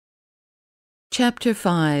Chapter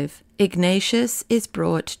 5. Ignatius is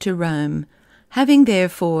brought to Rome. Having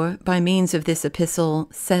therefore, by means of this epistle,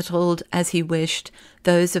 settled, as he wished,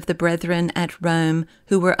 those of the brethren at Rome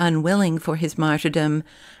who were unwilling for his martyrdom,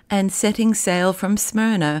 and setting sail from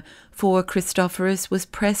Smyrna, for Christophorus was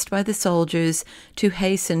pressed by the soldiers to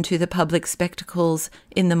hasten to the public spectacles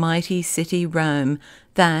in the mighty city Rome,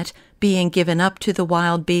 that, being given up to the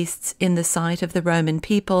wild beasts in the sight of the Roman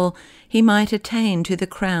people, he might attain to the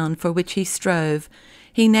crown for which he strove,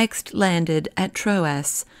 he next landed at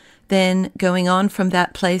Troas. Then, going on from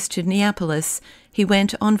that place to Neapolis, he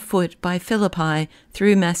went on foot by Philippi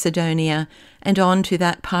through Macedonia, and on to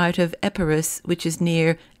that part of Epirus which is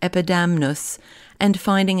near Epidamnus, and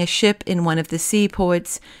finding a ship in one of the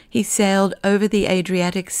seaports, he sailed over the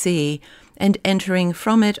Adriatic Sea, and entering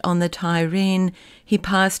from it on the Tyrrhene, he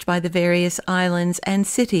passed by the various islands and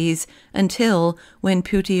cities until, when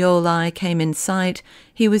Puteoli came in sight,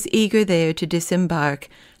 he was eager there to disembark,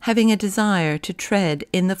 having a desire to tread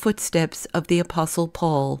in the footsteps of the Apostle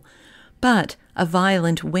Paul. But a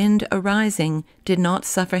violent wind arising did not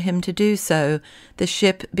suffer him to do so, the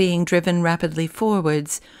ship being driven rapidly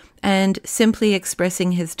forwards, and simply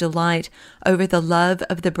expressing his delight over the love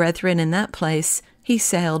of the brethren in that place, he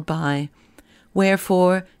sailed by.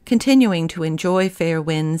 Wherefore, continuing to enjoy fair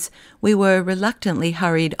winds, we were reluctantly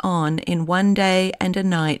hurried on in one day and a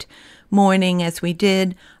night, mourning as we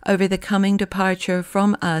did over the coming departure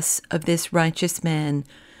from us of this righteous man.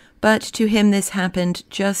 But to him this happened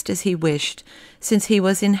just as he wished, since he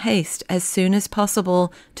was in haste as soon as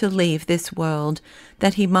possible to leave this world,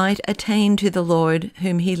 that he might attain to the Lord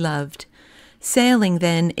whom he loved. Sailing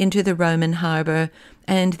then into the Roman harbour,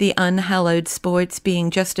 and the unhallowed sports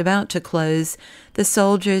being just about to close, the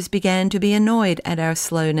soldiers began to be annoyed at our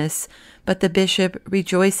slowness, but the bishop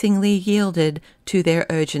rejoicingly yielded to their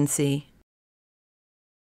urgency.